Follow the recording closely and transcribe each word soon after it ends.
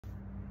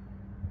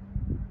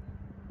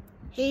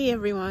Hey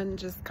everyone,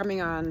 just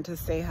coming on to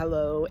say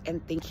hello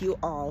and thank you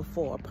all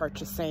for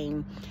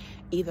purchasing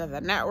either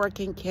the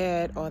networking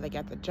kit or the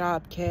Get the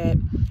Job kit.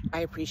 I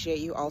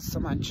appreciate you all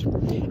so much.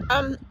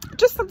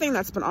 Just something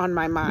that's been on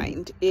my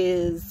mind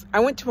is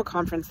I went to a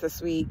conference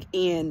this week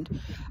and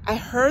I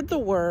heard the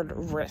word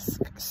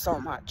risk so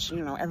much.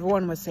 You know,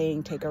 everyone was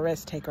saying take a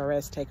risk, take a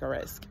risk, take a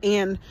risk.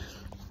 And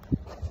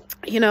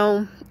you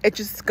know, it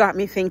just got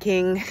me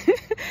thinking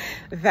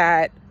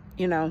that,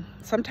 you know,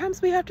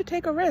 sometimes we have to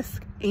take a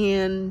risk,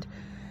 and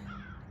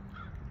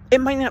it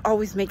might not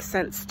always make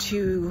sense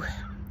to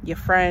your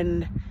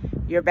friend,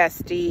 your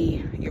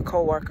bestie, your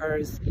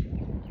coworkers,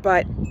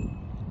 but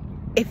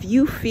if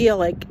you feel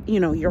like,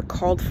 you know, you're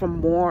called for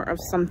more of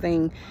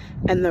something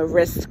and the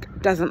risk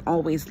doesn't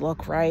always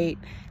look right,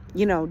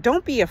 you know,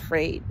 don't be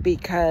afraid,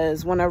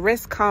 because when a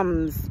risk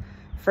comes,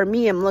 for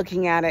me, I'm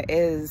looking at it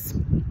as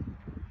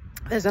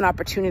there's an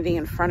opportunity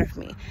in front of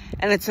me,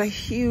 and it's a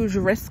huge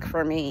risk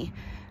for me.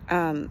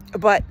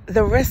 But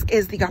the risk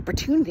is the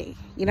opportunity.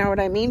 You know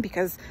what I mean?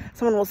 Because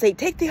someone will say,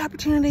 take the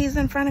opportunities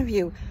in front of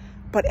you.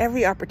 But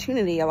every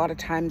opportunity, a lot of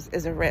times,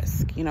 is a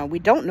risk. You know, we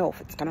don't know if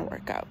it's going to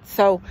work out.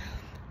 So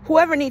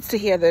whoever needs to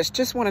hear this,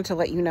 just wanted to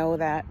let you know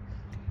that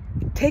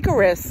take a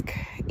risk,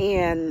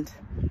 and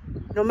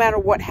no matter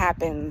what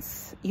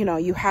happens, you know,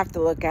 you have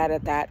to look at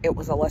it that it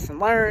was a lesson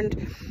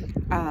learned.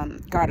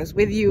 God is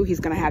with you. He's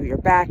going to have your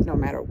back no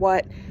matter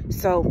what.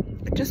 So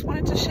I just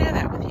wanted to share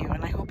that with you,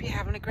 and I hope you're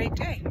having a great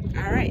day.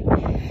 All right.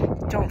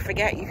 Don't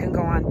forget, you can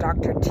go on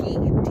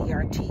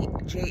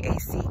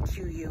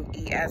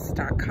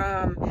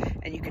drtjacques.com,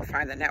 and you can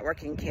find the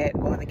networking kit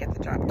or the Get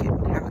the Job kit.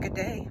 Have a good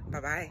day.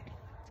 Bye-bye.